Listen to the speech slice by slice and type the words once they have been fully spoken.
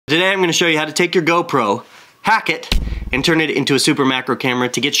Today I'm going to show you how to take your GoPro, hack it, and turn it into a super macro camera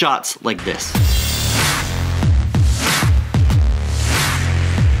to get shots like this.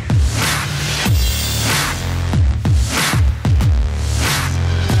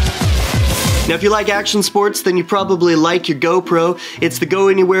 Now if you like action sports, then you probably like your GoPro. It's the go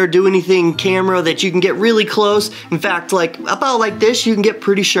anywhere, do anything camera that you can get really close. In fact, like about like this, you can get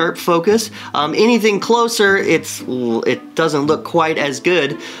pretty sharp focus. Anything closer, it doesn't look quite as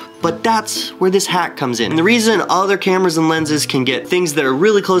good. But that's where this hack comes in. And the reason other cameras and lenses can get things that are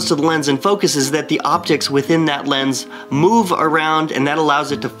really close to the lens in focus is that the optics within that lens move around, and that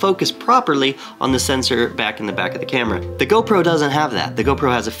allows it to focus properly on the sensor back in the back of the camera. The GoPro doesn't have that. The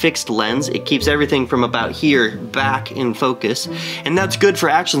GoPro has a fixed lens. It keeps everything from about here back in focus. And that's good for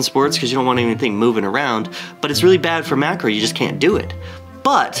action sports because you don't want anything moving around, but it's really bad for macro. You just can't do it.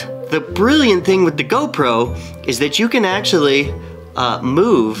 But the brilliant thing with the GoPro is that you can actually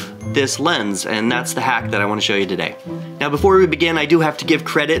move this lens, and that's the hack that I want to show you today. Now before we begin, I do have to give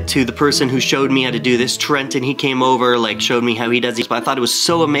credit to the person who showed me how to do this, Trenton. He came over, showed me how he does these, but I thought it was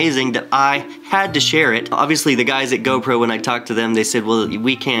so amazing that I had to share it. Obviously the guys at GoPro, when I talked to them, they said, well,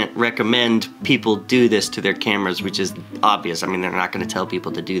 we can't recommend people do this to their cameras, which is obvious. I mean, they're not going to tell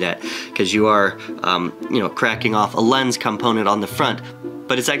people to do that because you are, cracking off a lens component on the front.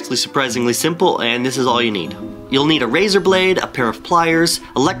 But it's actually surprisingly simple, and this is all you need. You'll need a razor blade, a pair of pliers,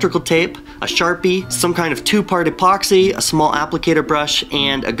 electrical tape, a Sharpie, some kind of 2-part epoxy, a small applicator brush,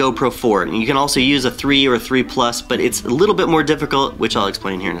 and a GoPro 4. And you can also use a 3 or a 3 Plus, but it's a little bit more difficult, which I'll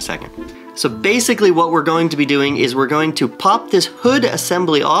explain here in a second. So basically what we're going to be doing is we're going to pop this hood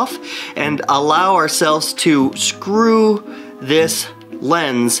assembly off and allow ourselves to screw this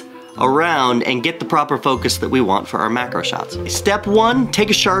lens around and get the proper focus that we want for our macro shots. Step 1, take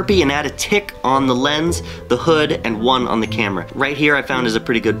a Sharpie and add a tick on the lens, the hood, and 1 on the camera. Right here I found is a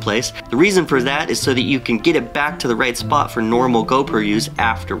pretty good place. The reason for that is so that you can get it back to the right spot for normal GoPro use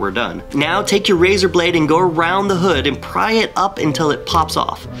after we're done. Now take your razor blade and go around the hood and pry it up until it pops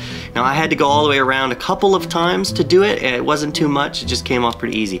off. Now I had to go all the way around a couple of times to do it, and it wasn't too much, it just came off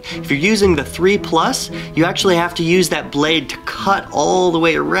pretty easy. If you're using the 3 Plus, you actually have to use that blade to cut all the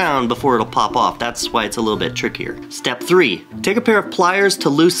way around before it'll pop off. That's why it's a little bit trickier. Step 3, take a pair of pliers to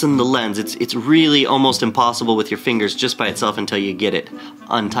loosen the lens. It's really almost impossible with your fingers just by itself until you get it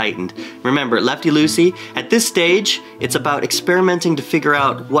untightened. Remember, lefty-loosey. At this stage, it's about experimenting to figure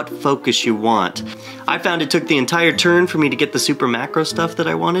out what focus you want. I found it took the entire turn for me to get the super macro stuff that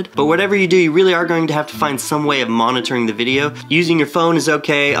I wanted, but whatever you do, you really are going to have to find some way of monitoring the video. Using your phone is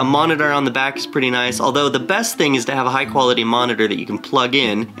okay, a monitor on the back is pretty nice, although the best thing is to have a high quality monitor that you can plug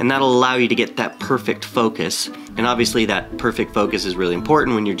in, and that'll allow you to get that perfect focus. And obviously that perfect focus is really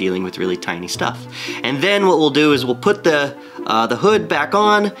important when you're dealing with really tiny stuff. And then what we'll do is we'll put the hood back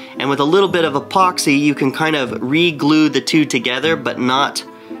on, and with a little bit of epoxy you can kind of re-glue the two together, but not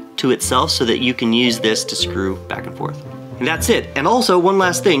to itself, so that you can use this to screw back and forth. And that's it. And also, one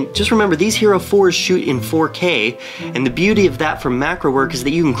last thing, just remember these Hero 4s shoot in 4K, and the beauty of that for macro work is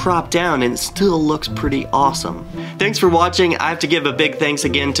that you can crop down and it still looks pretty awesome. Thanks for watching. I have to give a big thanks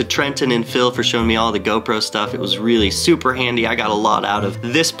again to Trenton and Phil for showing me all the GoPro stuff. It was really super handy. I got a lot out of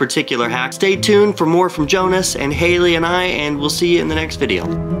this particular hack. Stay tuned for more from Jonas and Haley and I, and we'll see you in the next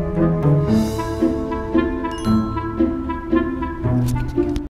video.